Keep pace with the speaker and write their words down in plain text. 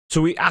So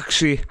we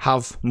actually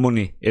have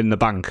money in the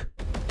bank.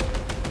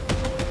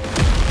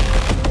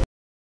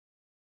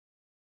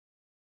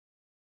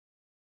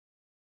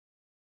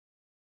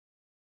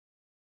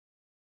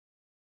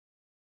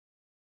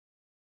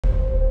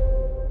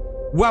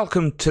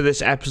 Welcome to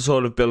this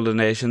episode of Build a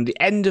Nation, the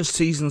end of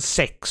Season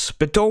 6.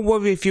 But don't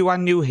worry if you are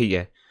new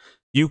here.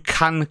 You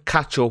can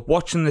catch up.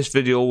 Watching this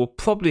video will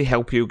probably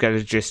help you get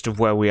a gist of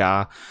where we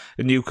are,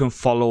 and you can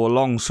follow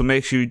along. So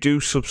make sure you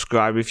do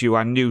subscribe if you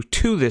are new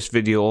to this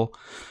video.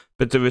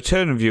 But the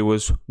returning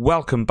viewers,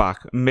 welcome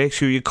back. Make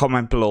sure you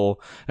comment below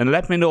and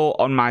let me know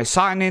on my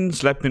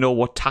signings. Let me know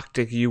what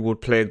tactic you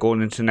would play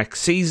going into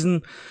next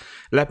season.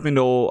 Let me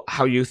know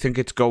how you think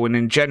it's going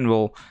in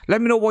general.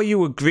 Let me know what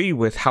you agree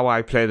with how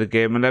I play the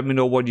game, and let me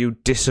know what you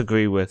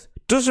disagree with.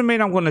 Doesn't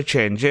mean I'm going to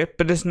change it,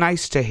 but it's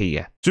nice to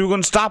hear. So we're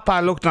going to start by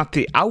looking at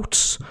the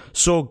outs.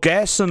 So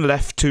Gerson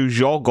left to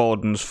Joe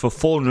Gordon's for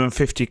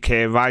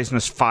 450k, rising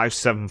as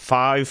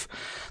 575.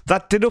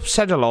 That did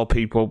upset a lot of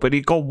people, but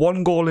he got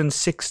 1 goal in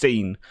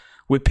 16.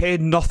 We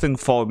paid nothing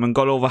for him and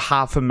got over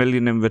 $500,000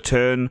 in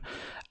return.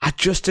 I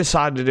just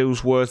decided it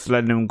was worth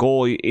letting him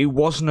go. He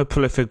wasn't a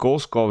prolific goal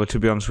scorer, to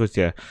be honest with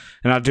you.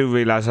 And I do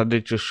realise I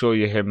did just show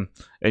you him,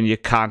 and you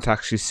can't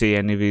actually see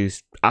any of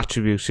his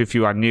attributes if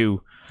you are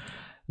new.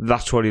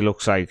 That's what he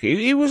looks like.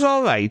 He was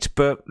alright,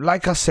 but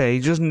like I say, he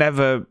just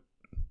never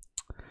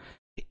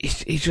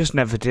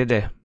did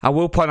it. I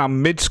will point out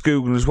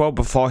Midskogen as well,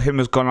 before him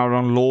has gone out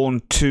on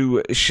loan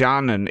to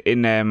Shannon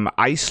in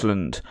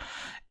Iceland.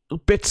 A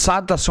bit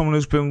sad that someone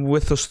who's been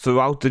with us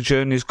throughout the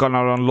journey has gone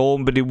out on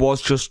loan, but he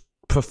was just,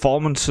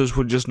 performances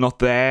were just not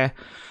there,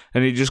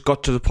 and he just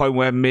got to the point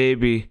where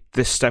maybe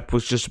this step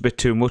was just a bit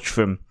too much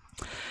for him.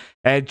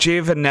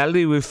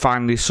 Giovanelli we've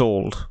finally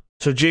sold.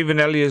 So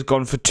Giovanelli has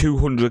gone for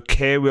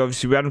 200k.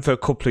 We had him for a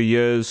couple of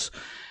years.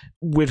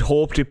 We'd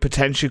hoped he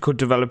potentially could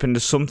develop into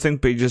something,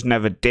 but he just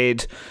never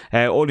did.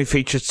 Only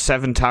featured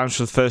 7 times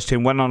for the first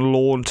team. Went on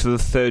loan to the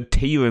 3rd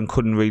tier and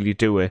couldn't really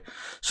do it.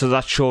 So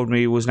that showed me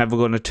he was never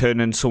going to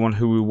turn into someone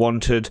who we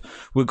wanted.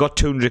 We got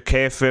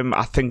 200k for him.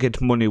 I think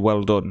it's money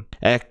well done.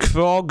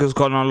 Krog has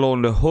gone on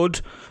loan to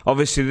Hood.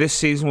 Obviously, this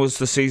season was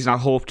the season I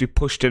hoped he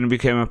pushed in and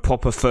became a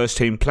proper first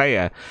team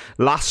player.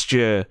 Last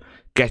year,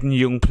 getting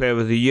Young Player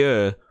of the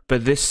Year.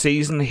 But this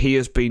season, he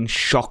has been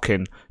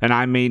shocking. And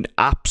I mean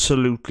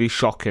absolutely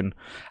shocking.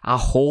 I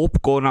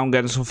hope going out and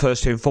getting some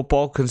first-team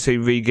football can see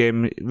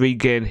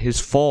regain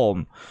his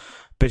form.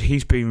 But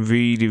he's been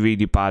really,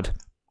 really bad.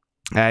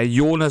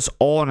 Jonas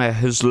Orner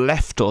has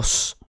left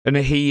us. And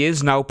he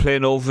is now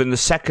playing over in the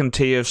 2nd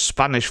tier of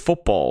Spanish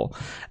football.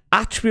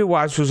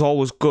 Attribute-wise was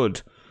always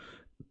good.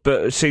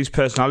 But his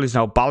personality is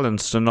now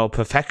balanced and not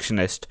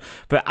perfectionist.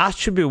 But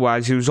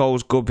attribute-wise, he was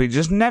always good, but he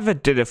just never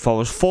did it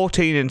for us.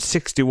 14 in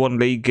 61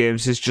 league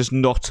games is just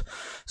not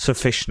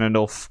sufficient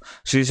enough.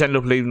 So he's ended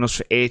up leaving us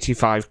for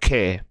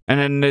 85k. And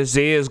then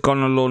Nazir's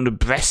gone on loan to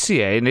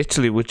Brescia in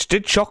Italy, which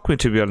did shock me,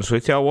 to be honest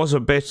with you. I was a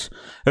bit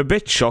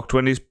shocked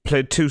when he's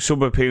played 2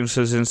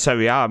 sub-appearances in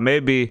Serie A.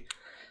 Maybe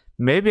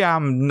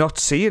I'm not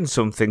seeing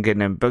something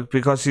in him, but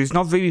because he's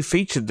not really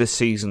featured this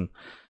season.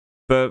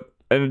 But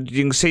and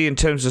you can see in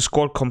terms of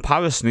squad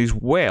comparison, he's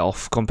way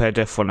off compared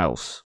to everyone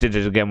else. Did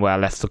it again where I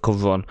left the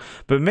cover on.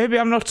 But maybe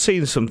I'm not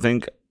seeing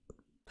something.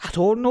 I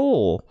don't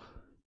know.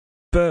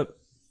 But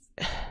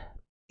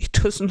he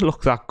doesn't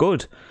look that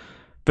good.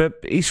 But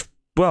he's,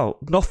 well,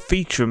 not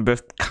featuring,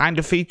 but kind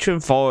of featuring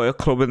for a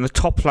club in the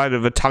top flight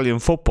of Italian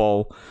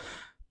football,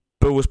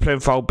 but was playing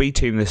for our B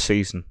team this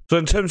season. So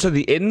in terms of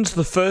the ins,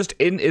 the first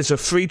in is a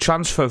free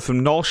transfer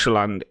from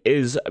Northman,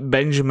 is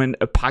Benjamin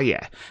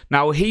Apaya.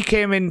 Now, he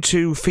came in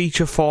to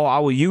feature for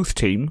our youth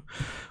team,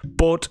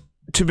 but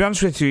to be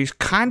honest with you, he's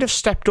kind of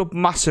stepped up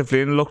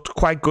massively and looked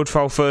quite good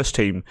for our first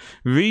team.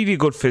 Really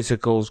good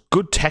physicals,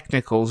 good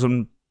technicals,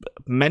 and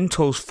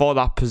mentals for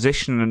that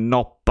position, and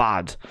not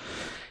bad.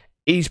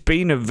 He's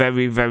been a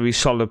very, very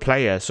solid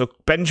player. So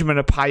Benjamin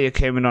Apaya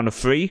came in on a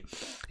free.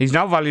 He's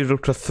now valued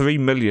up to 3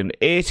 million,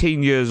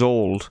 18 years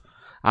old.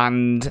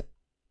 And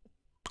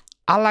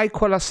I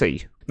like what I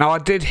see. Now, I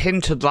did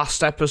hint at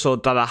last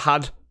episode that I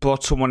had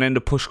brought someone in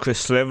to push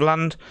Chris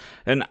Slaveland.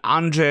 And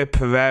Andre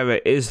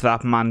Pereira is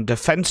that man.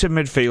 Defensive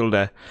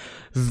midfielder.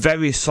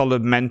 Very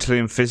solid mentally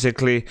and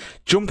physically.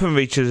 Jumping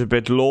reach is a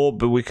bit low,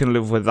 but we can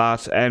live with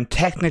that.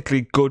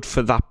 Technically good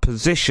for that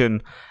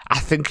position. I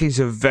think he's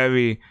a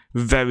very,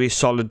 very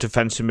solid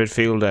defensive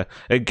midfielder.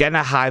 Again,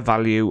 a high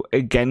value.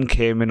 Again,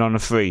 came in on a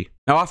free.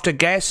 Now, after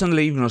Gerson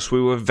leaving us,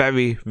 we were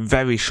very,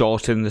 very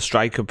short in the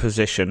striker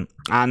position.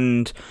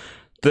 And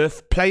the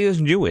players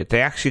knew it.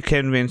 They actually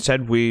came to me and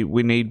said, we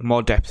need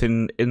more depth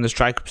in the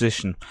striker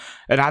position.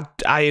 And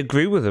I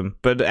agree with them.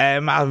 But I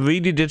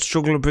really did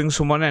struggle to bring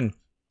someone in.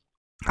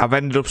 I've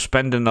ended up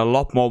spending a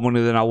lot more money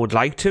than I would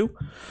like to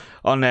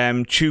on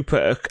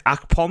Chupa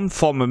Akpom,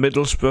 former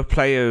Middlesbrough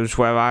player, is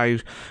where I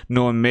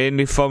know him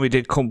mainly from. He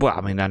did come, but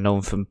I mean, I know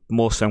him from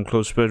most of them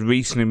clubs, but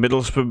recently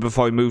Middlesbrough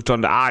before he moved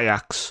on to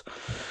Ajax.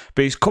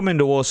 But he's coming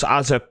to us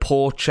as a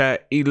poacher.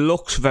 He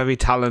looks very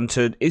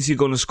talented. Is he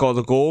going to score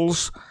the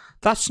goals?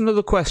 That's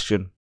another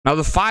question. Now,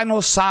 the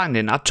final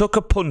signing, I took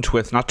a punt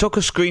with, and I took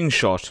a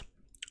screenshot.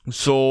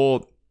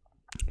 So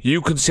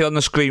you can see on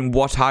the screen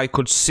what I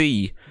could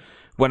see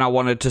when I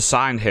wanted to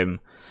sign him.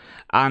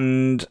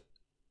 And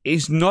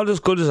he's not as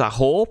good as I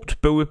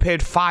hoped, but we paid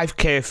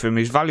 5k for him.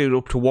 He's valued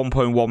up to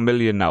 1.1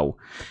 million now.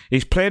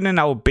 He's playing in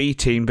our B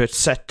team, but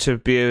set to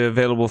be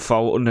available for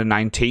our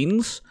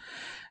under-19s.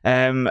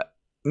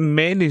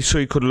 Mainly so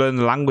he could learn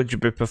the language a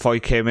bit before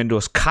he came into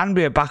us. Can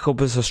be a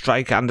backup as a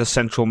striker and a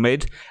central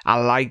mid. I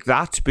like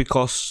that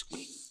because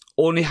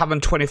only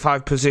having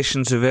 25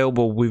 positions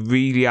available, we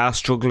really are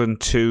struggling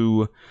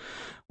to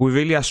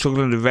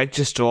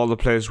register all the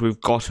players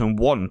we've got and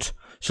want.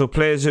 So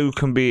players who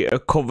can be a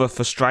cover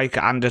for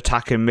striker and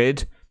attacking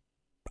mid,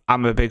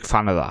 I'm a big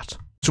fan of that.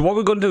 So what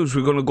we're going to do is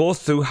we're going to go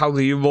through how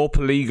the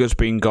Europa League has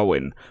been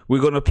going.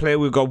 We've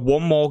got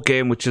one more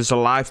game, which is a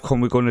live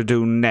con we're going to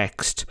do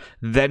next.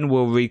 Then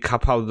we'll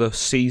recap how the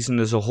season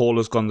as a whole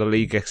has gone, the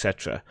league,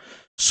 etc.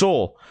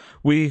 So,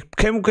 we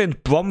came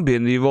against Bromby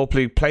in the Europa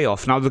League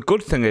playoff. Now, the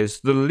good thing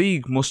is, the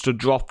league must have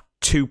dropped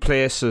two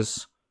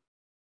places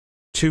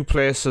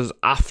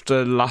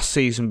after last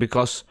season,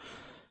 because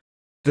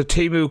the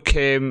team who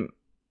came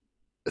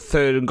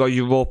third and got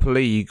Europa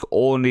League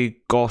only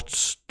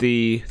got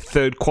the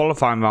third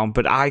qualifying round,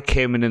 but I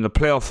came in the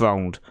playoff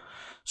round.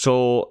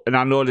 So, and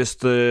I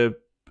noticed the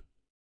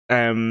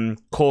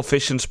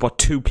coefficient spot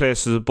 2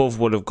 places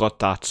above would have got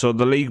that. So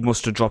the league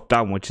must have dropped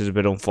down, which is a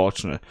bit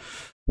unfortunate.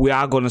 We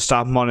are going to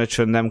start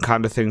monitoring them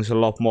kind of things a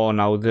lot more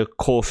now, the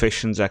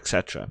coefficients,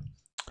 etc.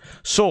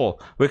 So,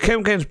 we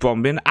came against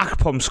Bromby and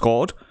Akpom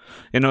scored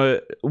in a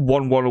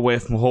 1-1 away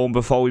from home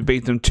before we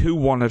beat them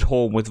 2-1 at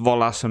home with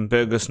Volas and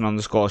Bergersen on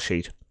the score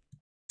sheet.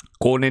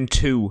 Going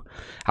into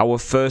our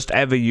first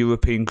ever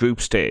European group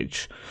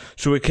stage.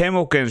 So we came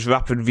up against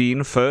Rapid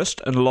Wien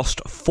first and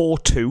lost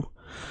 4-2.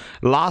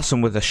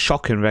 Larson with a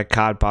shocking red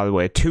card, by the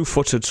way.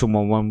 2-footed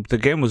someone when the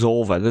game was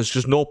over. There's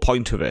just no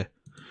point of it.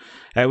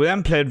 We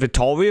then played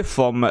Vitória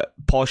from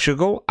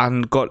Portugal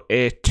and got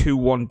a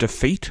 2-1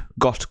 defeat.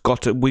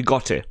 We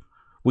got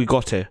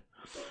it.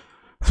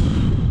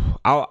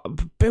 I'm a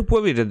bit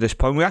worried at this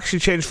point. We actually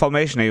changed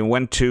formation here and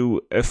went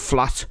to a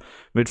flat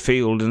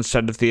midfield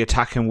instead of the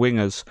attacking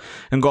wingers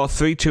and got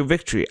a 3-2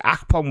 victory.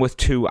 Akpom with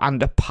 2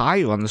 and a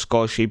pie on the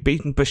score sheet,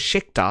 beating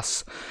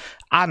Besiktas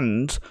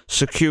and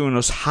securing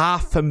us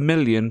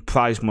 $500,000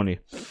 prize money.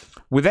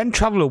 We then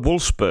travelled to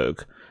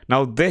Wolfsburg.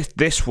 Now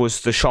this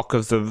was the shock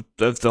of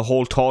the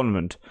whole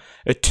tournament.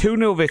 A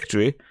 2-0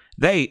 victory.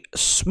 They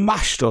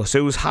smashed us.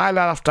 It was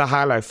highlight after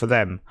highlight for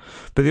them.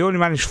 But they only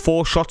managed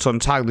 4 shots on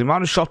target. The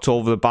amount of shots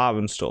over the bar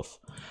and stuff.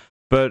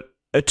 But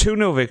a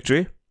 2-0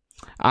 victory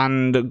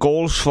and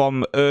goals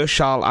from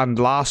Urshal and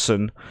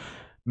Larson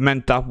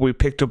meant that we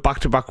picked up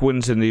back-to-back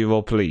wins in the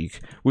Europa League.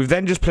 We've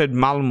then just played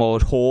Malmo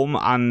at home,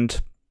 and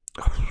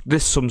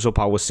this sums up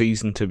our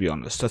season, to be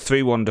honest. A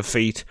 3-1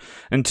 defeat.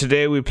 And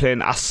today we're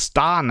playing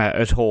Astana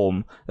at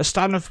home.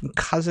 Astana from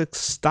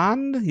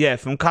Kazakhstan? Yeah,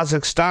 from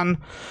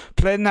Kazakhstan.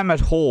 Playing them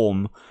at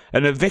home.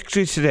 And a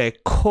victory today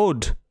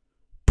could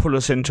put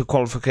us into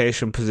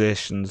qualification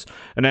positions.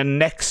 And then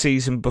next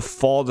season,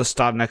 before the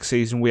start of next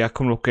season, we are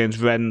coming up against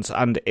Rennes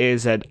and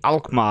AZ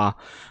Alkmaar,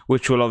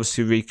 which we'll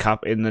obviously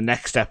recap in the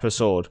next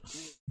episode.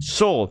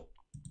 So,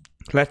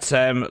 let's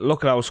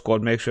look at our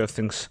squad, make sure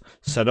everything's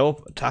set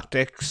up.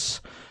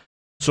 Tactics.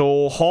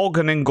 So,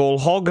 Horgan in goal.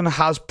 Horgan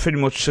has pretty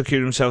much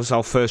secured himself as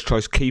our first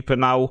choice keeper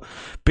now.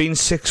 Being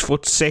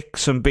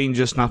 6'6" and being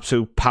just an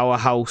absolute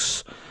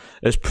powerhouse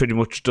has pretty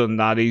much done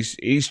that.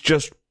 He's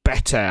just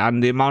better,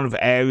 and the amount of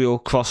aerial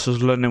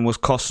crosses London was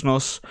costing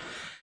us.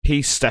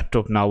 He's stepped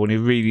up now, and he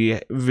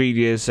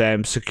really is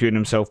securing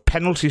himself.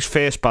 Penalties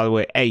faced, by the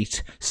way,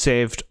 8.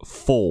 Saved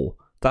 4.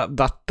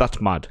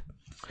 That's mad.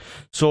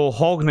 So,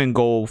 Horgan in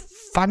goal.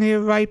 Fanny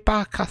right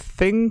back, I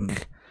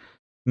think.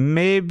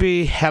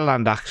 Maybe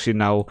Helland, actually,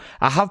 now.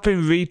 I have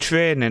been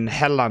retraining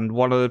Helland,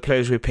 one of the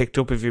players we picked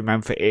up, if you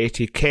remember, for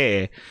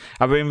 80k.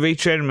 I've been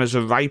retraining him as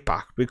a right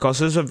back,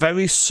 because as a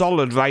very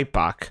solid right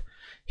back,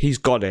 he's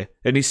got it.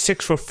 And he's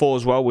 6'4"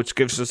 as well, which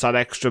gives us that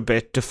extra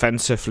bit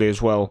defensively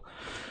as well.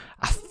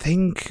 I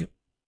think...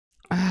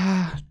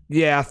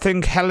 yeah, I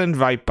think Helland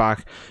right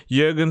back,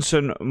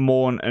 Jurgensen,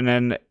 Moan, and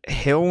then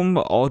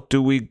Hilm, or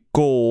do we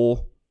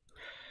go...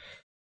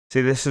 See,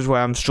 this is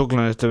where I'm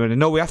struggling at the minute.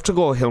 No, we have to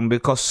go Hilm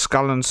because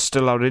Scallon's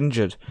still out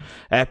injured.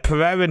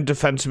 Pereira in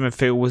defensive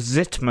midfield with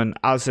Zittman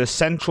as a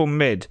central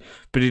mid,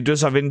 but he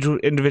does have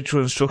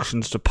individual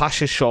instructions to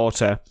pass it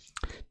shorter,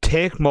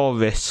 take more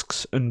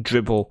risks, and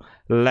dribble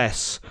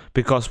less.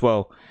 Because,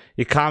 well,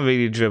 he can't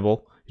really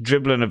dribble.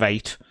 Dribbling of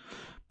 8.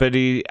 But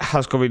he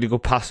has got really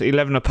good pass.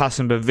 11 of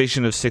passing, but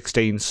vision of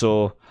 16.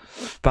 So,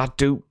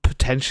 but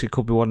potentially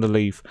could be one to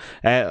leave.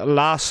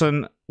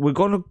 Larson, we're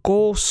going to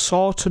go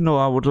sort of, no,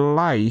 I would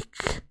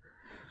like.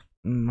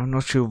 I'm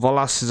not sure.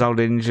 Volas is out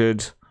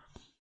injured.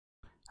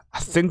 I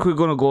think we're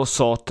going to go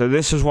sort of.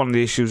 This is one of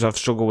the issues I've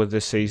struggled with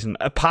this season.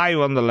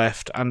 Apayo on the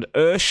left and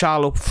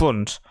Urshal up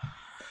front.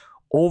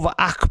 Over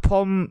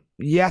Akpom,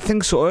 yeah, I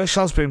think so.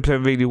 Urshal's been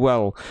playing really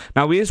well.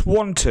 Now, he is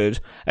wanted,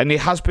 and he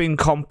has been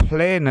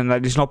complaining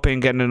that he's not been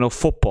getting enough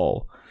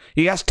football.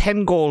 He has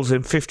 10 goals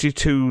in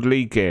 52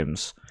 league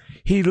games.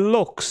 He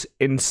looks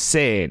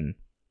insane.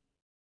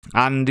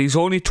 And he's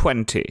only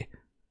 20.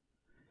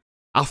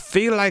 I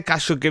feel like I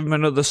should give him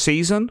another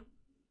season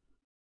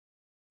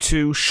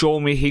to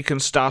show me he can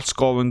start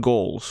scoring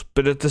goals.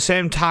 But at the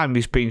same time,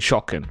 he's been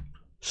shocking.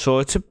 So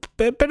it's a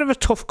bit of a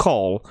tough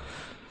call.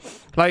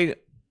 Like,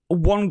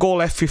 1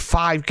 goal every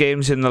 5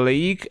 games in the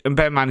league, and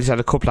bear in mind he's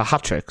had a couple of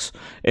hat-tricks.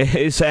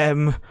 It's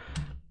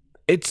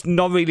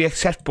not really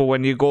acceptable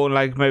when you go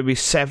like maybe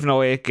 7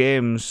 or 8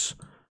 games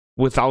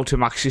without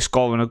him actually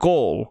scoring a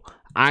goal.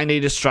 I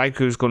need a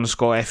striker who's going to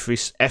score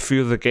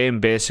every other game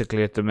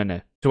basically at the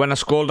minute. So when I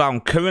scroll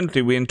down,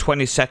 currently we're in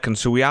 22nd,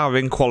 so we are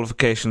in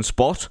qualification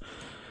spot.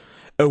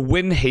 A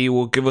win here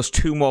will give us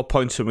 2 more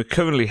points than we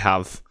currently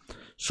have.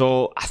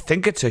 So I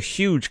think it's a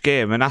huge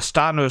game, and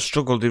Astana has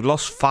struggled. They've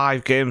lost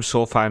 5 games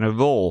so far in a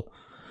row.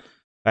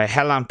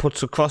 Helland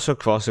puts a cross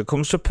across. It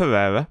comes to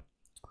Pereira.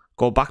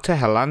 Go back to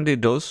Helland, he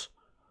does.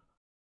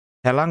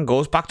 Helland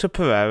goes back to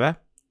Pereira.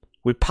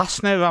 We're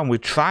passing it around. We're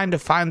trying to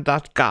find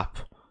that gap.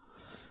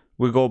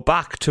 We go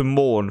back to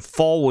Moan,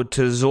 forward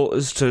to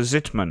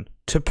Zitman,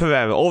 to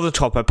Pereira, over the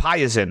top.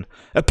 Apaya's in.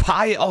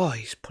 Apaya, oh,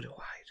 he's put it wide.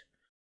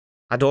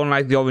 I don't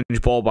like the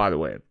orange ball, by the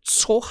way. It's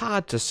so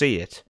hard to see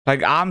it.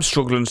 Like, I'm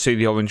struggling to see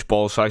the orange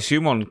ball, so I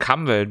assume on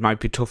camera it might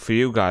be tough for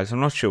you guys.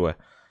 I'm not sure.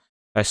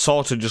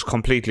 Sorta just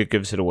completely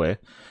gives it away.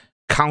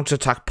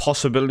 Counter-attack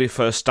possibility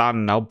for a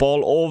stand now.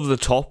 Ball over the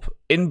top,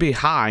 in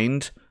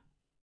behind.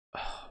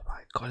 Oh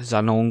my God, is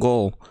that an own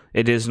goal?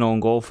 It is an own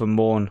goal for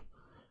Moan.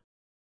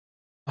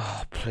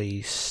 Oh,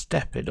 please,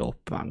 step it up,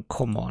 man.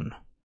 Come on.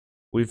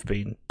 We've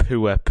been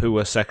poor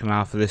second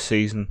half of this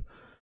season.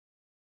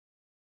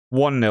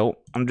 1-0.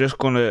 I'm just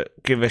going to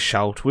give a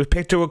shout. We've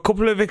picked up a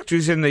couple of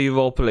victories in the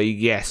Europa League,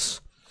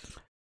 yes.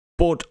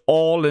 But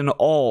all in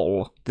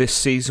all, this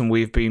season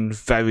we've been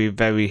very,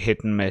 very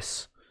hit and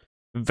miss.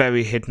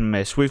 Very hit and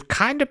miss. We've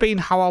kind of been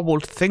how I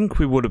would think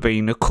we would have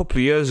been a couple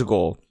of years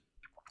ago.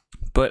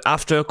 But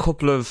after a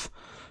couple of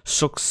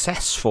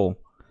successful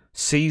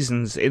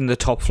seasons in the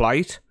top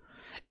flight,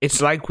 it's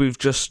like we've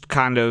just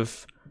kind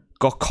of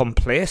got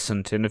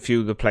complacent in a few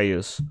of the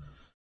players.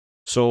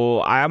 So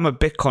I am a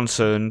bit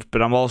concerned,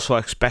 but I'm also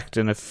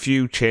expecting a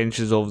few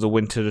changes over the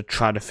winter to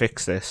try to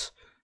fix this.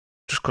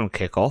 Just going to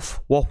kick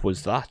off. What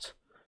was that?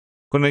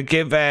 Going to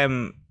give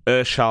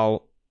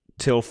Urshal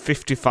till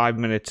 55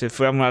 minutes. If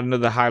we haven't had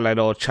another highlight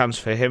or a chance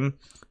for him,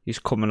 he's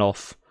coming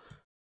off.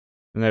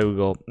 And there we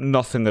go.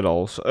 Nothing at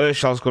all. So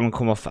Urshal's going to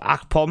come off for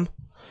Akpom.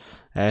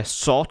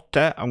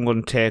 Sorte, I'm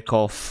going to take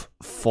off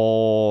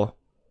for...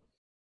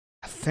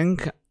 I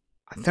think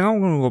I'm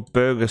going to go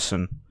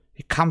Bergerson.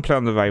 He can play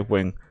on the right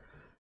wing.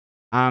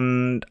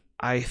 And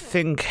I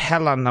think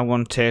Helland I'm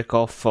going to take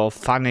off for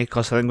Fanny,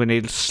 because I think we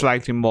need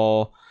slightly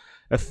more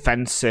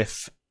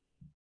offensive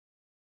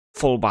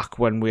fullback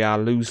when we are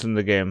losing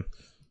the game.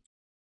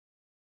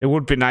 It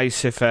would be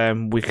nice if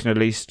we can at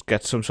least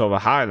get some sort of a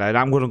highlight.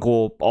 I'm going to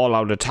go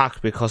all-out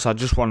attack because I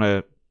just want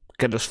to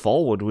get us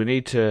forward. We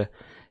need to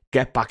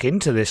get back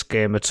into this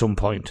game at some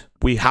point.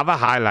 We have a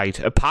highlight.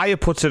 Apaya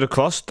puts it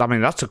across. I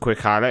mean, that's a quick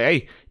highlight.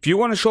 Hey, if you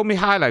want to show me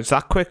highlights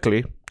that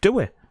quickly, do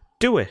it.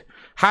 Do it.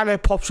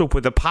 Highlight pops up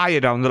with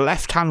Apaya down the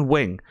left-hand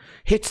wing,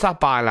 hits that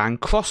byline,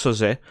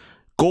 crosses it,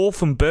 goal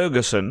from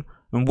Bergerson,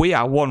 and we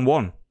are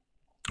 1-1.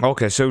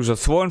 Okay, so it was a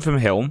throw-in from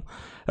Hilm.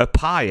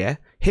 Apaya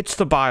hits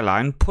the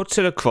byline, puts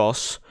it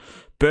across.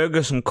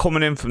 Bergerson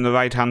coming in from the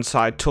right-hand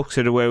side, tucks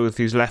it away with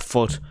his left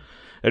foot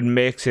and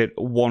makes it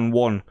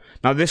 1-1.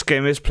 Now, this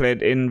game is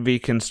played in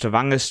Viking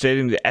Stavanger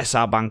Stadium, the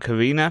SR Bank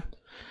Arena.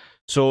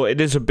 So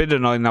it is a bit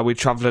annoying that we're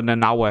travelling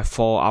an hour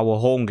for our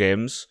home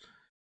games.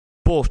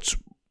 But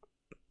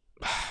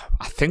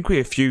I think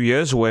we're a few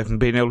years away from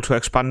being able to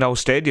expand our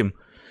stadium.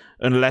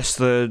 Unless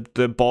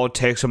the board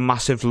takes a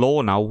massive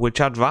loan now, which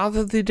I'd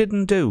rather they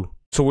didn't do.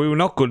 So we were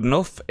not good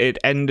enough. It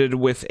ended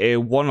with a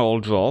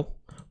 1-1 draw.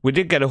 We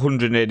did get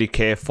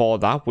 180k for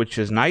that, which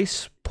is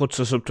nice. Puts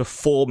us up to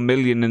 4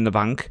 million in the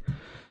bank.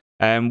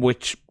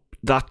 Which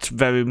that's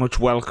very much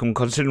welcome,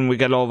 considering we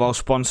get all of our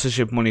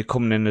sponsorship money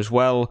coming in as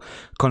well.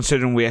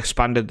 Considering we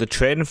expanded the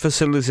training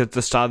facilities at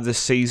the start of this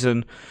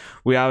season.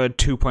 We are at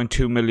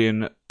 2.2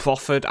 million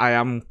profit. I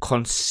am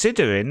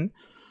considering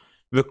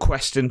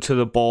requesting to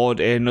the board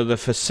another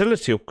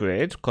facility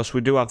upgrade, because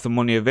we do have the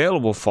money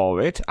available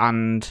for it,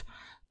 and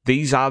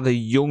these are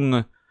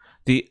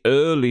the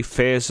early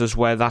phases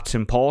where that's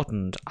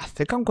important. I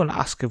think I'm going to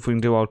ask if we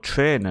can do our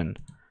training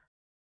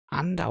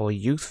and our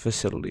youth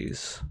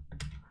facilities.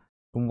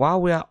 And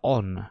while we are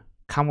on,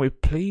 can we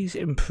please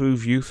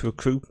improve youth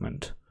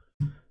recruitment?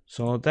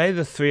 So they're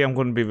the 3 I'm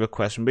going to be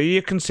requesting. But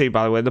you can see,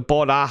 by the way, the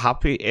board are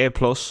happy, A+,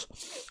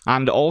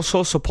 and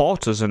also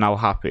supporters are now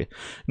happy.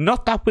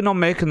 Not that we're not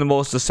making the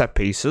most of set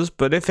pieces,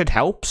 but if it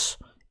helps,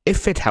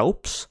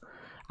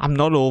 I'm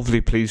not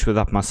overly pleased with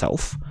that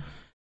myself.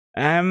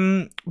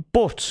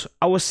 But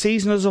our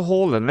season as a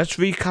whole, then let's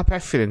recap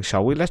everything,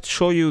 shall we? Let's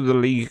show you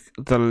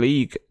the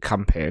league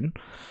campaign.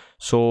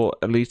 So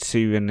Elite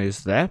Syrian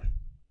is there.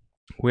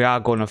 We are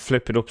going to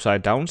flip it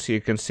upside down so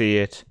you can see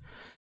it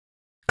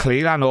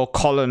clear. I know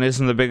Colin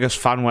isn't the biggest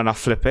fan when I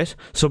flip it.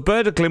 So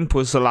Bird of Glimp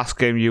was the last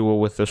game you were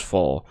with us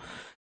for.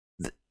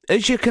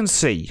 As you can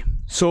see,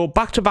 so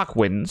back-to-back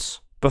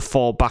wins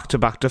before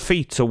back-to-back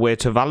defeats away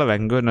to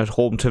Vålerenga and at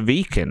home to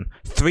Viking.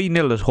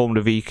 3-0 at home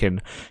to Viking.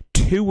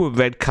 2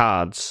 red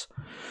cards.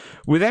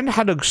 We then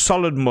had a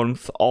solid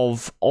month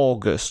of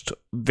August.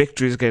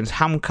 Victories against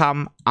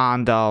Hamkam,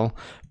 Arndal,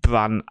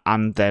 Brann,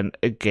 and then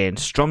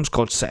against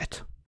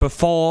Strømsgodset.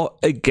 Before,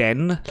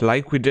 again,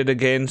 like we did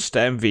against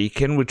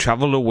Viking, we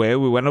travelled away,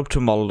 we went up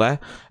to Molde,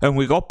 and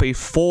we got beat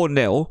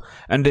 4-0,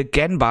 and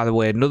again, by the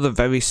way, another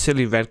very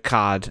silly red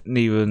card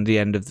near the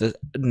end of the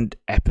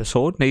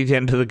episode, near the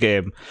end of the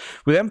game.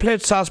 We then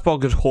played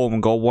Salzburg at home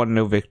and got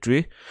 1-0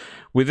 victory.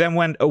 We then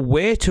went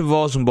away to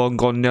Rosenborg and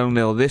got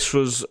 0-0. This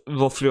was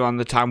roughly around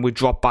the time we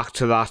dropped back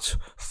to that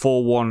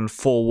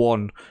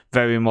 4-1,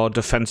 very more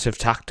defensive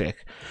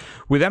tactic.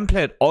 We then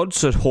played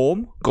Odds at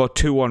home, got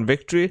 2-1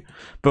 victory.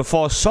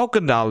 Before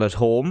Sogndal at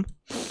home,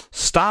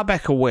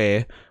 Stabæk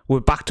away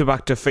with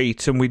back-to-back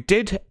defeats. And we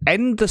did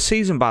end the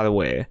season, by the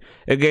way,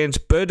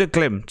 against Bird of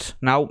Glimt.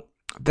 Now,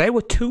 they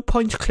were 2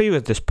 points clear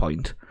at this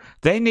point.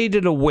 They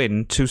needed a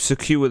win to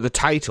secure the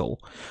title.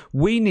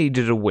 We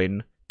needed a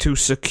win to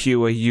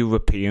secure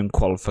European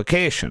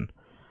qualification.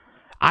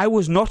 I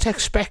was not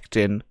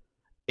expecting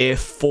a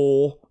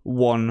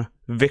 4-1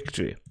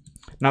 victory.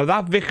 Now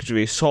that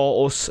victory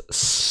saw us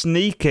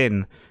sneak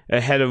in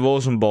ahead of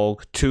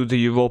Rosenborg to the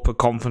Europa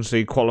Conference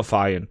League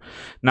qualifying.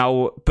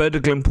 Now Bird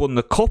of Glimt won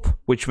the cup,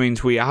 which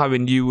means we are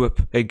in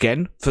Europe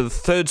again. For the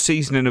 3rd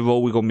season in a row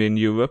we're going to be in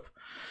Europe.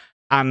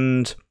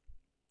 And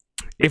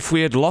if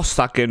we had lost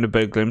that game to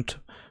Bird of Glimt,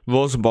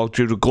 Rosenborg,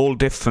 due to goal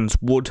difference,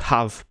 would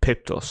have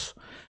pipped us.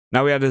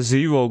 Now we had a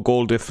 0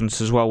 goal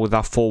difference as well with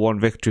that 4-1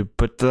 victory,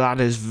 but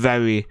that is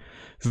very,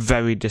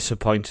 very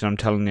disappointing, I'm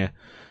telling you.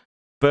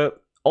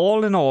 But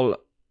all in all,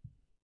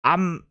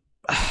 I'm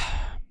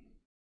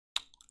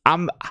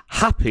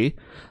happy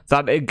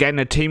that, again,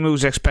 a team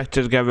who's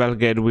expected to get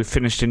relegated, we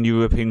finished in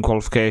European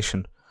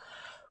qualification.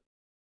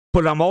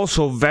 But I'm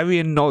also very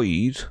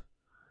annoyed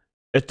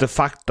at the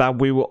fact that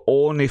we were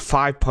only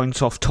 5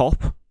 points off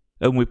top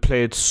and we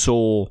played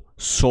so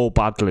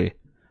badly.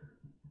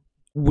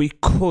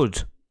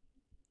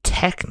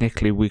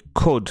 Technically, we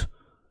could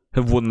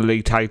have won the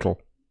league title.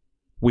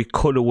 We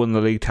could have won the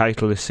league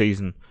title this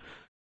season.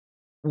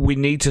 We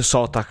need to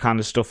sort that kind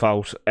of stuff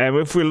out.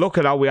 If we look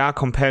at how we are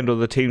compared to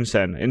other teams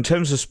then, in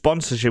terms of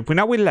sponsorship, we're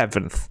now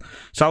 11th.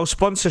 So our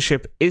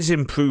sponsorship is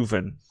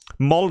improving.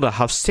 Molde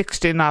have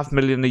 16.5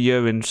 million a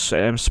year in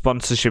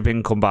sponsorship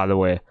income, by the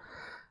way.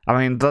 I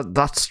mean,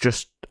 that's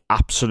just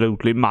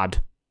absolutely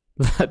mad.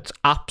 That's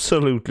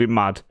absolutely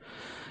mad.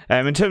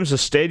 In terms of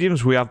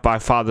stadiums, we have by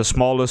far the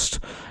smallest,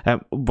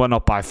 well,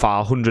 not by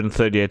far,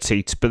 138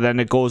 seats, but then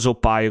it goes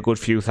up by a good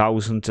few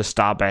thousand to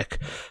Stabæk,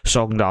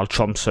 Sogndal,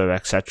 Tromsø,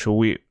 etc.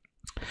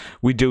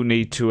 We do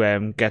need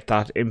to get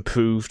that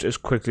improved as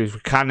quickly as we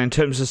can. In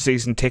terms of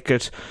season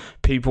ticket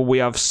people, we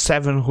have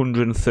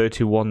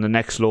 731. The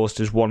next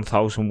lowest is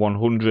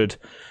 1,100.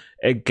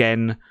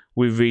 Again,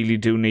 we really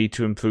do need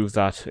to improve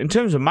that. In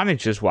terms of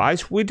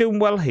managers-wise, we're doing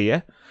well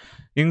here.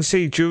 You can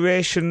see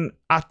duration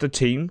at the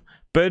team.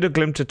 Bird of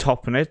Glimt are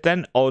topping it,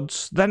 then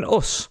Odds, then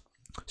us.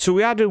 So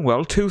we are doing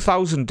well,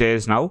 2,000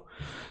 days now.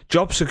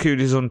 Job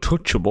security is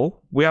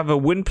untouchable. We have a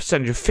win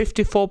percentage of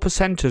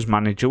 54% as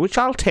manager, which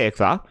I'll take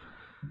that.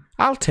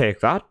 I'll take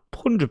that,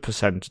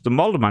 100%. The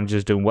Molde manager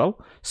is doing well,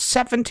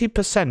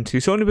 70%.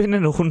 He's only been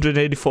in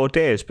 184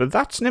 days, but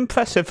that's an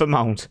impressive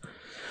amount.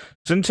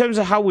 So in terms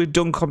of how we've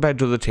done compared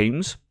to other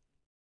teams,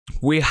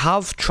 we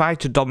have tried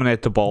to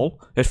dominate the ball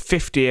at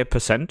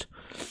 58%.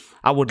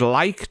 I would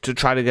like to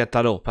try to get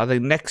that up. I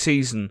think next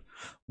season,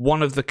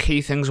 one of the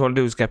key things I want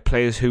to do is get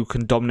players who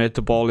can dominate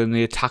the ball in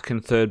the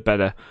attacking third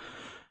better.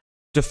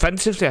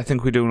 Defensively, I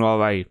think we're doing all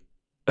right.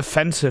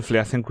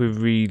 Offensively, I think we're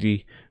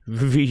really,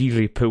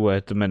 really poor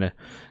at the minute.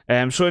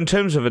 So in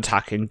terms of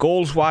attacking,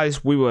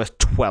 goals-wise, we were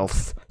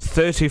 12th.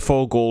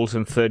 34 goals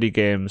in 30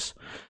 games.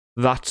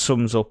 That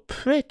sums up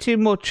pretty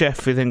much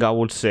everything I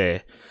would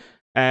say.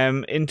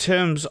 In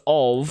terms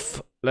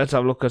of... Let's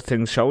have a look at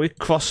things, shall we?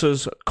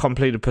 Crosses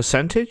completed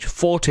percentage,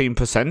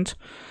 14%.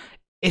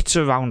 It's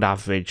around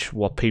average,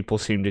 what people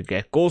seem to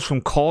get. Goals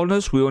from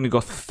corners, we only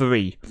got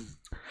 3.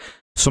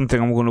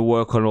 Something I'm going to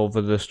work on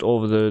over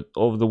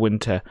the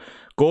winter.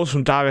 Goals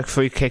from direct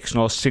free kicks,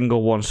 no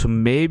single one. So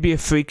maybe a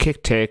free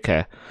kick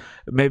taker.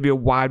 Maybe a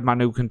wide man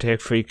who can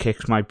take free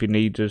kicks might be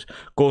needed.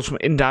 Goals from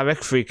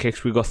indirect free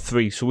kicks, we got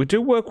 3. So we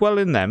do work well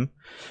in them.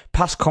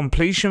 Pass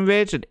completion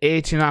rate at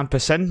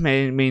 89%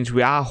 means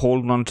we are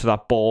holding on to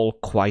that ball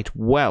quite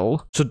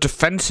well. So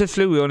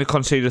defensively, we only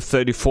conceded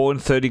 34 in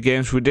 30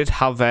 games. We did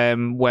have,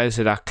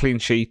 clean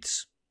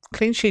sheets.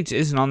 Clean sheets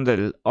isn't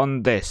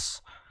on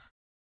this.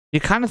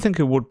 You kind of think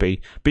it would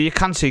be. But you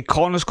can see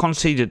corners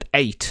conceded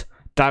 8.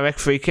 Direct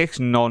free kicks,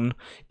 none.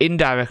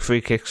 Indirect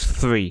free kicks,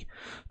 3.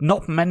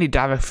 Not many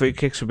direct free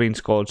kicks have been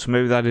scored, so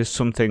maybe that is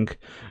something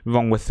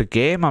wrong with the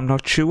game. I'm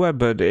not sure,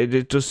 but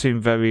it does seem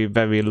very,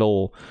 very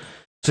low.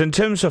 So in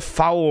terms of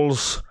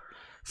fouls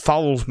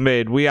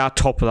made, we are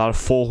top of that,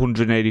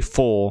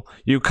 484.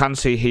 You can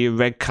see here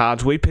red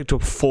cards. We picked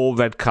up 4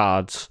 red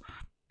cards.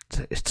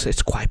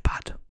 It's quite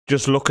bad.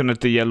 Just looking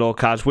at the yellow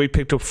cards, we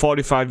picked up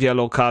 45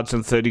 yellow cards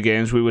in 30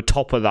 games. We were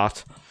top of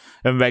that.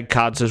 And red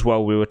cards as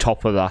well, we were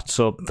top of that.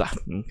 So,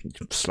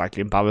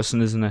 slightly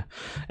embarrassing, isn't it?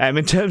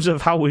 In terms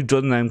of how we've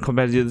done them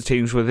compared to the other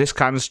teams with this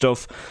kind of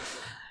stuff,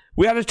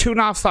 we had a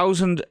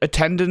 2,500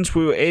 attendance.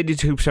 We were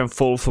 82%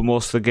 full for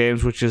most of the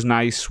games, which is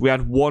nice. We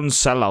had 1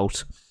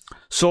 sellout.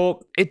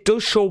 So, it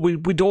does show we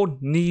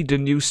don't need a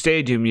new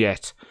stadium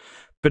yet.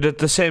 But at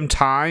the same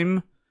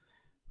time,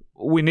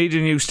 we need a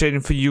new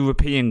stadium for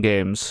European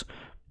games.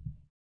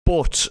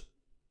 But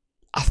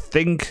I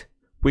think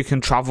we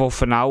can travel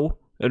for now.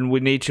 And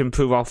we need to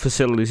improve our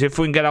facilities. If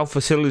we can get our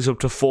facilities up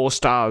to 4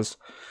 stars,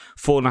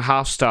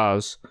 4.5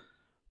 stars,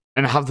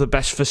 and have the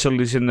best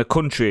facilities in the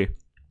country,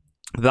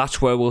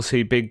 that's where we'll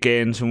see big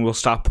gains and we'll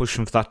start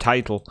pushing for that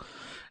title.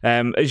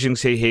 As you can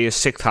see here,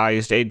 6th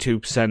highest,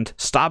 82%.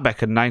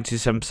 Starbeck at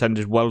 97%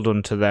 is well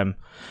done to them.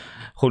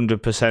 100%.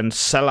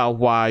 Sellout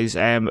wise,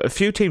 a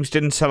few teams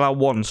didn't sell out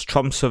once.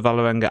 Tromsø,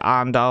 Vålerenga,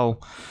 Arendal.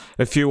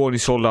 A few only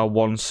sold out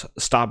once.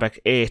 Starbeck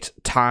 8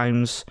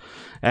 times.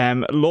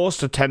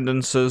 Lowest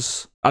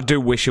attendances. I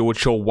do wish it would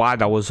show why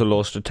that was the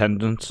lowest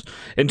attendance.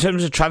 In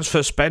terms of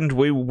transfer spend,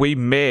 we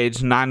made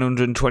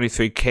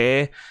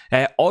 923k.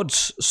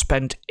 Odds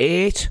spent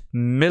 8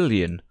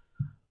 million.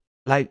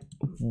 Like,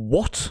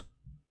 what?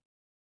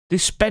 They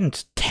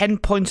spent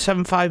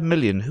 10.75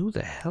 million. Who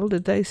the hell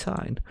did they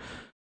sign?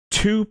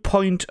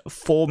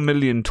 2.4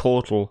 million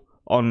total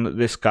on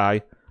this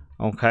guy.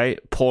 Okay,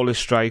 Polish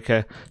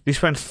striker. They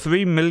spent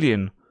 3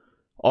 million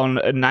on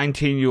a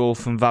 19-year-old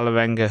from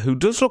Vålerenga who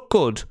does look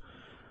good,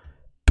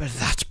 but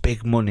that's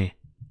big money.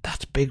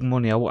 That's big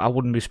money. I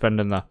wouldn't be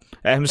spending that.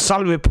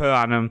 Salary per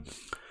annum,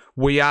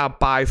 we are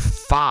by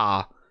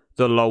far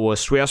the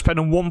lowest. We are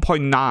spending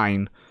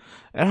 1.9,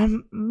 and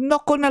I'm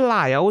not going to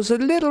lie, I was a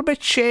little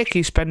bit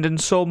shaky spending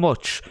so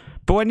much,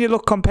 but when you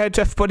look compared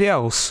to everybody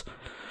else,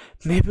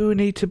 maybe we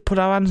need to put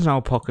our hands in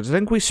our pockets. I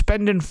think we're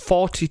spending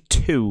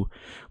 42.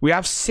 We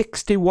have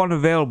 61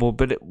 available,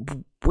 but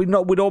we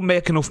don't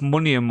make enough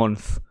money a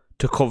month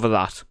to cover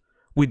that.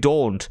 We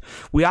don't.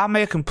 We are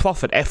making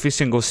profit every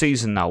single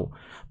season now,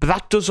 but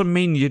that doesn't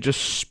mean you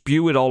just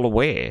spew it all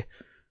away.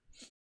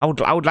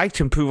 I would like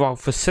to improve our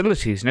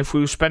facilities, and if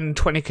we were spending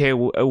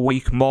 20k a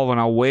week more on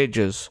our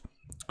wages,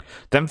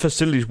 then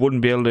facilities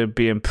wouldn't be able to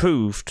be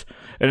improved.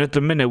 And at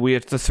the minute, we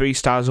have the 3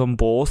 stars on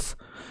both.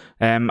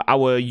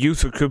 Our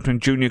youth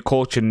recruitment, junior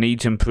coaching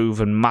needs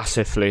improving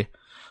massively.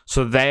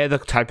 So they're the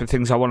type of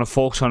things I want to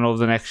focus on over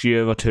the next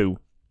year or two.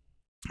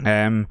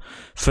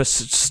 For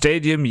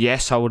stadium,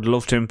 yes, I would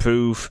love to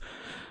improve.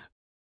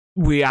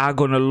 We are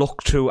going to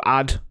look to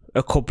add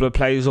a couple of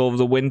players over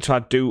the winter. I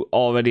do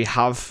already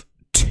have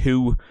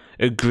 2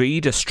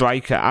 agreed, a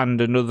striker and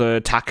another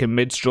attacking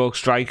mid-stroke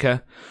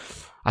striker.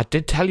 I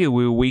did tell you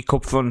we were weak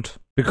up front.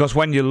 Because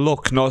when you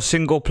look, not a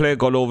single player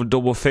got over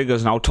double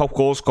figures. Now, top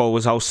goal scorer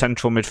was our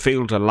central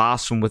midfielder,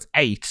 Larsson with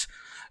 8.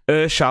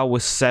 Urshar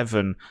with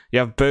 7. You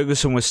have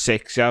Bergerson with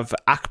 6. You have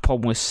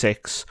Akpom with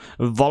 6.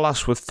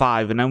 Volas with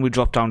 5. And then we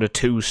dropped down to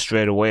 2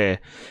 straight away.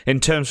 In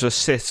terms of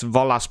assists,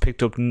 Volas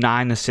picked up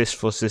 9 assists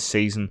for us this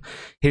season.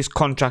 His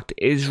contract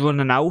is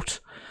running out.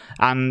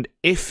 And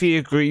if he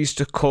agrees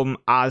to come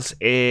as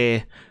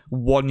a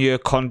 1-year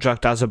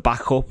contract as a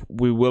backup,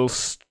 we will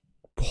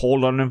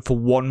hold on him for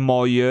 1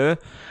 more year.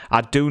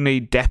 I do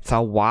need depth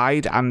out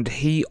wide, and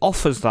he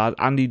offers that,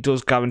 and he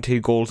does guarantee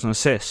goals and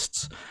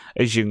assists,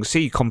 as you can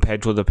see,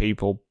 compared to other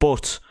people.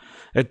 But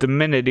at the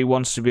minute, he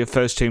wants to be a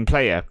first-team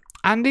player,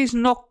 and he's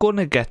not going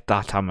to get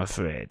that, I'm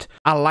afraid.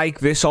 I like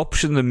this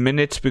option, the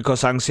minutes,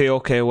 because I can say,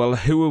 okay, well,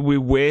 who are we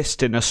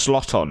wasting a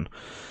slot on?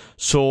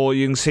 So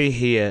you can see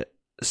here,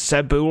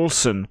 Seb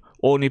Olsen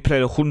only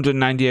played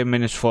 198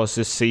 minutes for us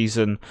this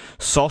season.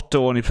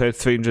 Soto only played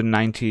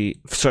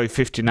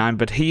 59,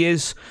 but he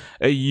is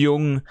a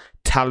young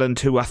talent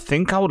who I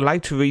think I would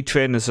like to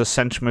retrain as a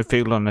central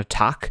midfielder on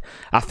attack.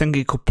 I think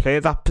he could play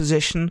that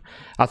position.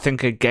 I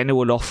think, again, it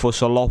would offer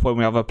us a lot when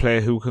we have a player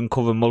who can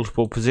cover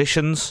multiple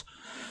positions.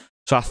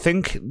 So I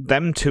think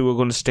them two are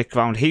going to stick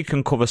around. He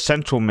can cover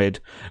central mid,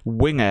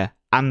 winger,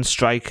 and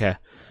striker.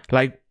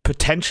 Like,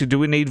 potentially, do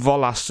we need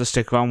Volas to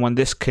stick around when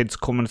this kid's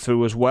coming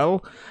through as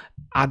well?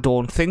 I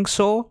don't think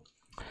so.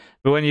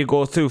 But when you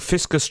go through,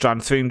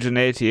 Fiskerstrand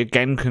 380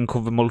 again can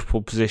cover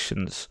multiple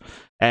positions.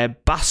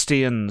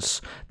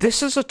 Bastions.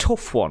 This is a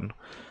tough one.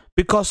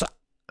 Because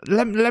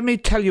let me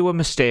tell you a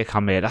mistake I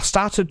made. I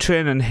started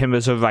training him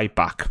as a right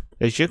back.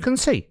 As you can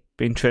see,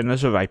 been training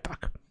as a right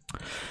back.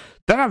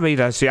 Then I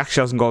realised he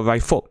actually hasn't got a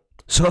right foot.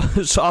 So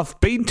I've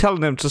been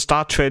telling him to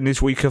start training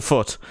his weaker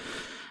foot.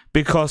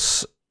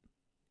 Because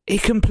he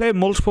can play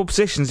multiple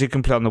positions. He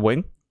can play on the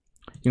wing.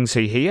 You can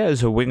see here,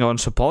 as a winger on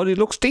support, he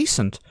looks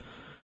decent.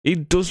 He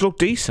does look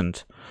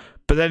decent.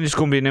 But then it's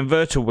going to be an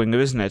inverted winger,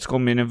 isn't it? It's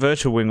going to be an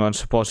inverted winger on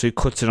support, so he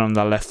cuts it on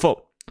the left foot.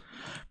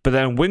 But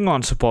then wing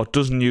on support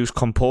doesn't use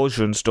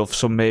composure and stuff,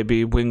 so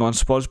maybe wing on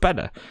support is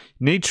better.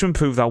 Needs to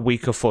improve that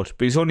weaker foot.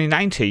 But he's only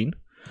 19,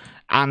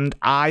 and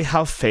I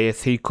have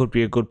faith he could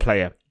be a good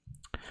player.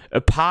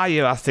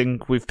 Apaya, I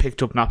think we've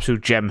picked up an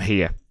absolute gem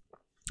here.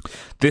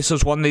 This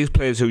is one of these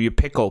players who you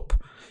pick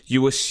up,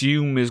 you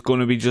assume is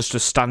going to be just a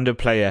standard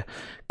player.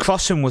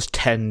 Crossing was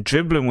 10,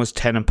 dribbling was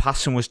 10, and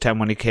passing was 10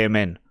 when he came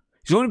in.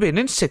 He's only been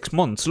in 6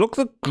 months. Look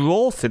at the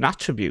growth in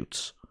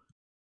attributes.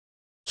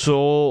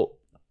 So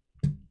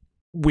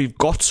we've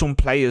got some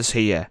players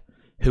here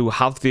who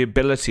have the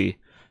ability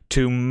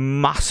to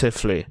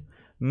massively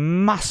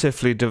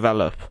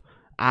develop,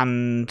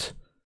 and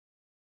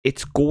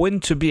it's going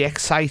to be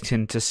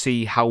exciting to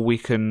see how we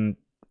can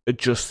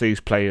adjust these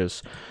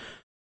players.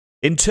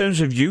 In terms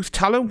of youth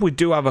talent, we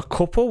do have a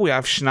couple. We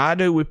have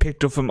Schneider, who we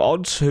picked up from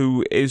Odds,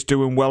 who is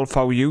doing well for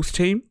our youth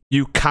team.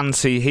 You can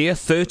see here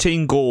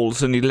 13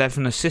 goals and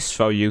 11 assists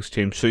for our youth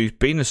team, so he's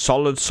been a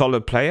solid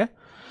player.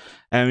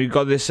 And we've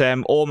got this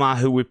Omar,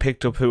 who we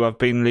picked up, who I've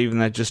been leaving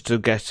there just to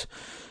get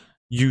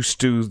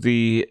used to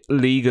the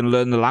league and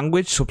learn the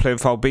language, so playing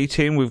for our B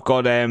team. We've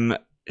got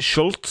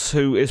Schultz,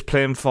 who is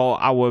playing for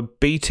our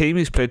B team.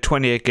 He's played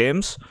 28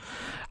 games.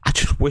 I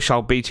just wish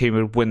our B team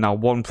would win that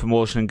one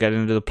promotion and get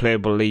into the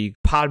playable league.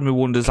 Part of me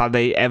wonders, are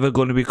they ever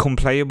going to become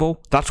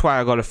playable? That's why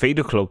I got a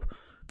feeder club,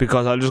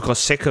 because I just got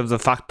sick of the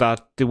fact that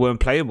they weren't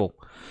playable.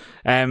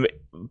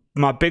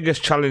 My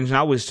biggest challenge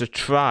now is to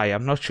try,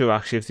 I'm not sure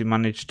actually if they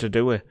managed to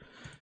do it,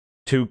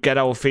 to get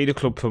our feeder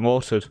club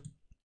promoted.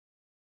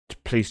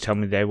 Please tell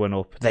me they went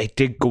up. They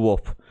did go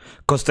up,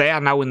 because they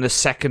are now in the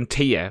second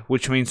tier,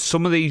 which means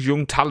some of these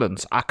young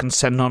talents I can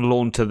send on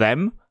loan to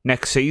them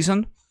next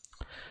season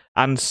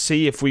and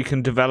see if we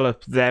can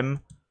develop them,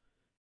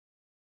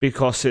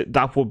 because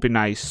that would be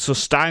nice. So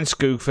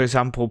Steinskog, for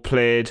example,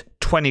 played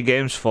 20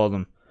 games for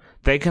them.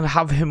 They can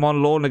have him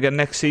on loan again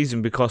next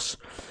season, because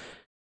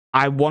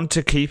I want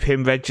to keep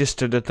him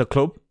registered at the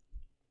club,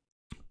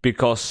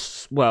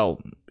 because, well,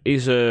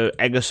 he's a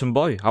Egerson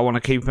boy. I want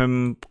to keep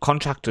him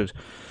contracted.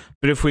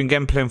 But if we can get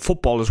him playing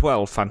football as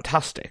well,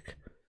 fantastic.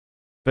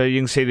 But you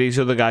can see these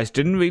other guys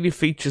didn't really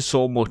feature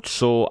so much,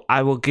 so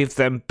I will give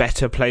them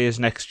better players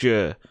next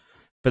year.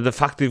 But the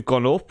fact they've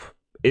gone up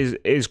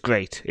is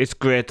great. It's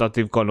great that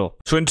they've gone up.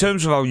 So in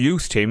terms of our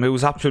youth team, it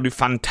was absolutely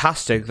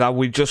fantastic that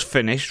we just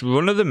finished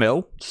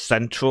run-of-the-mill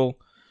central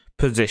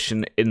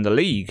position in the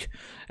league.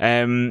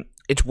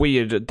 It's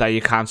weird that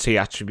you can't see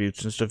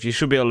attributes and stuff. You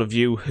should be able to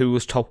view who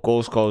was top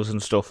goal scorers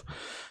and stuff.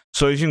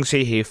 So as you can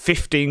see here,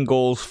 15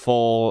 goals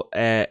for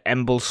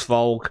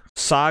Embelsvåg.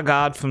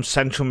 Sargard from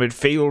central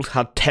midfield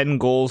had 10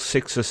 goals,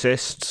 6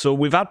 assists. So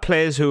we've had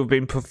players who have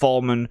been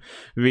performing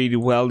really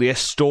well. The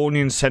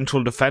Estonian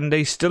central defender,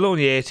 he's still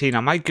only 18. I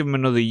might give him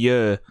another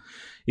year.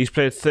 He's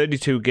played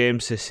 32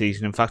 games this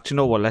season. In fact, you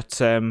know what?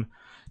 Let's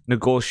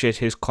negotiate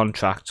his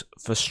contract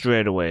for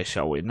straight away,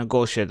 shall we?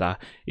 Negotiate that.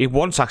 He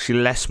wants actually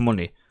less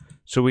money,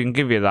 so we can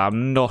give you that.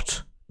 I'm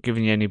not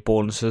giving you any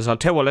bonuses. I'll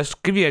tell you what, let's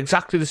give you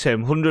exactly the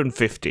same,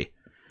 150.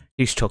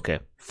 He's took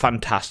it.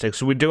 Fantastic.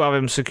 So we do have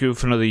him secured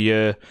for another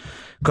year,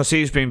 because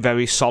he's been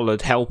very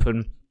solid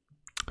helping.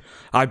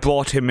 I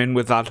brought him in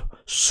with that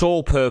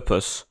sole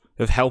purpose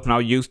of helping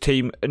our youth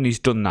team, and he's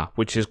done that,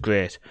 which is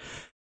great.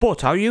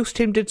 But our youth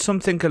team did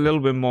something a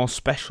little bit more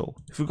special.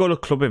 If we go to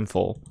club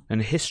info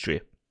and history,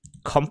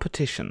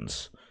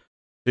 competitions.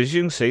 As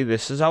you can see,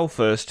 this is our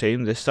first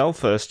team. This is our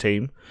first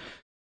team.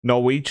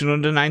 Norwegian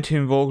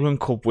Under-19 Vågland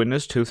Cup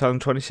winners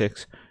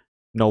 2026.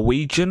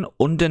 Norwegian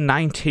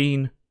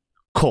Under-19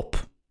 Cup.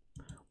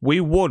 We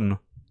won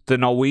the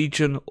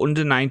Norwegian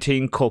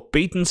Under-19 Cup,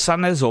 beating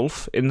Sandnes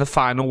Ulf in the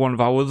final, one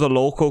of our other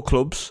local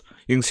clubs.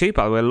 You can see,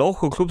 by the way,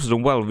 local clubs have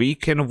done well.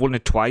 Viking have won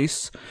it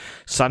twice.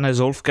 Sandnes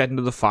Ulf getting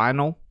to the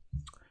final.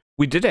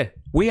 We did it.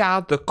 We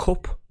are the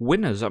cup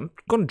winners. I'm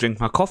going to drink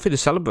my coffee to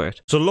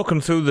celebrate. So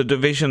looking through the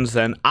divisions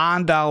then,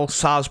 Arendal,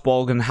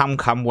 Sarpsborg and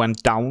HamKam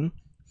went down.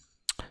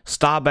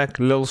 Stabæk,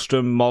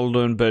 Lillestrøm,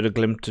 Molde and Bøder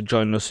Glimt to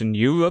join us in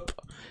Europe.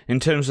 In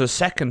terms of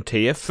second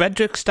tier,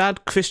 Fredrikstad,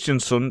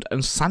 Kristiansund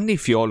and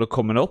Sandefjord are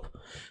coming up.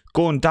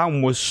 Going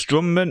down was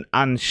Strømmen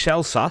and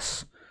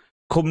Kjelsås.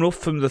 Coming up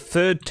from the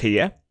third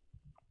tier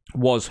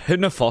was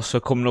Hønefoss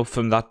coming up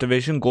from that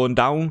division. Going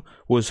down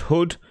was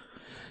Hud,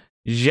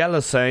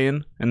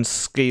 Gjellesøyen and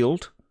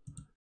Skjeld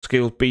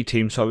B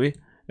team, sorry.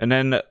 And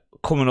then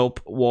coming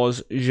up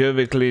was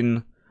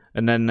Gjøviklin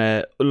and then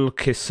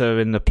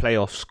Ullkisser in the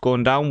playoffs.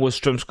 Going down was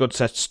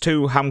Strømsgodset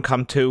 2,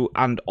 HamKam 2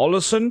 and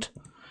Ålesund.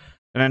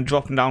 And then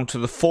dropping down to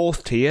the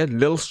fourth tier,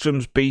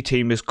 Lillestrøm's B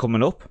team is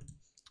coming up.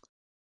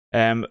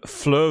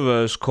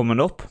 Fleure's coming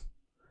up.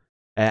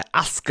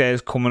 Asker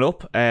is coming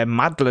up.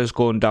 Madler's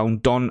going down.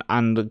 Don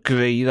and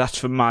Gree, that's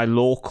from my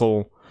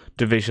local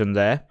division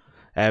there.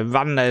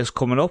 Ranne is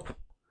coming up.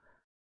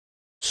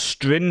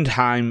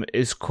 Strindheim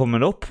is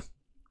coming up.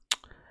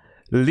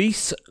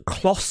 Lys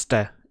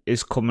Kloster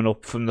is coming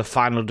up from the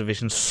final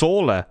division.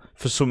 Solar,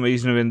 for some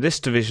reason, are in this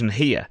division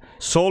here.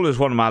 Solar is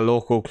one of my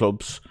local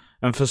clubs,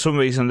 and for some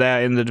reason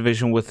they're in the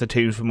division with the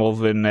teams from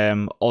over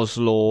in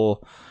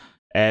Oslo.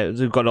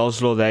 They've got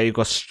Oslo there. You've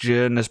got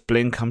Stjørnes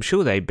Blink. I'm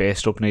sure they're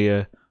based up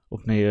near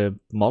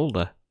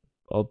Molde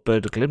or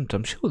Bird of Glimt.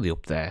 I'm sure they're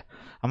up there.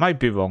 I might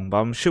be wrong, but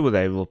I'm sure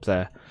they're up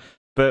there.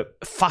 But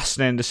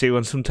fascinating to see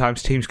when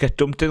sometimes teams get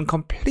dumped in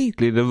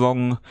completely the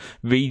wrong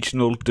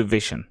regional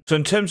division. So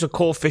in terms of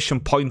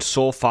coefficient points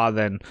so far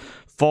then,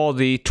 for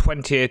the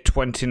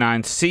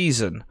 28-29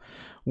 season,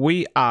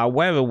 we are,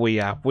 where are we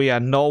at? We are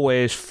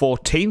Norway's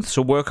 14th,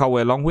 so work our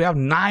way along. We have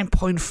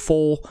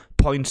 9.4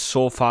 points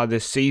so far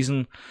this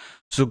season.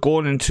 So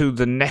going into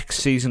the next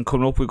season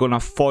coming up, we're going to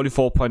have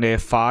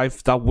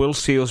 44.85. That will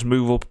see us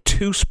move up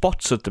 2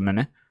 spots at the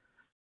minute.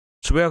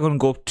 So we are going to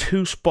go up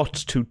 2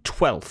 spots to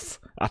 12th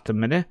at the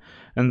minute.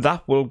 And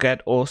that will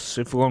get us,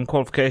 if we're on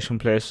qualification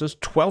places,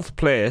 12th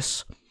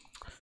place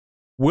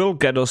will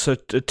get us a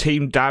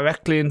team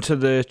directly into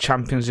the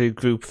Champions League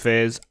group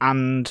phase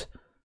and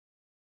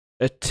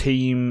a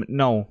team,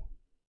 it'll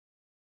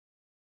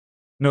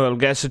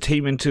get us a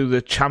team into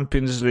the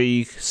Champions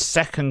League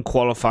second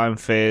qualifying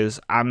phase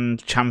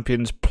and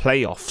Champions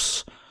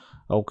playoffs,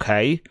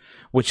 okay,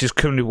 which is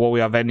currently what we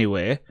have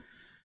anyway.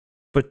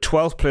 But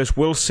 12th place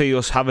will see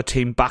us have a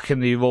team back in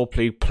the Europa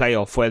League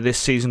playoff, where this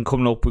season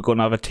coming up we're going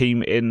to have a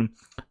team in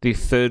the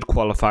third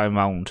qualifying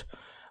round.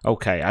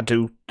 Okay,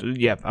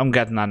 I'm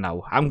getting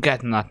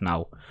that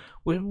now.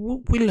 We're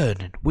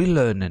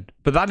learning.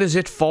 But that is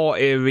it for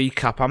a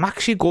recap. I'm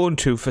actually going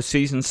to, for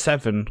Season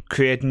 7,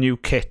 create new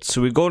kits.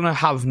 So we're going to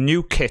have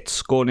new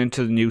kits going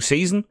into the new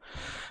season.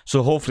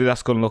 So hopefully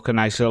that's going to look a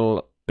nice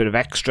little bit of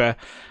extra.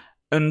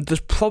 And there's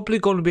probably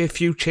going to be a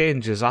few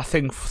changes. I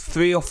think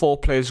 3 or 4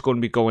 players are going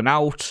to be going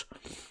out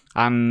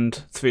and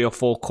 3 or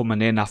 4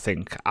 coming in, I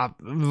think.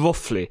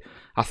 Roughly.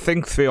 I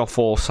think 3 or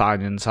 4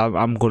 signings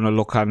I'm going to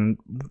look at. And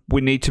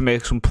we need to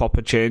make some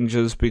proper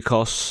changes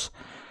because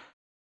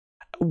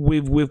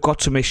we've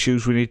got some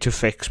issues we need to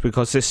fix,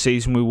 because this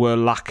season we were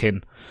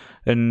lacking.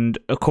 And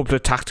a couple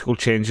of tactical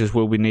changes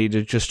will be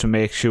needed just to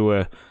make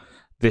sure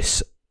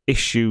this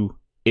issue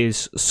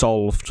is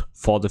solved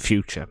for the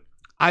future.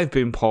 I've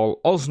been Paul,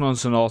 also known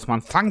as the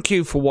Northman. Thank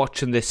you for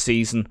watching this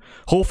season.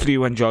 Hopefully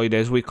you enjoyed it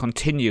as we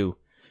continue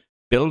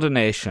Build a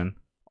Nation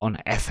on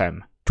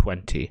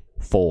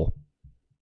FM24.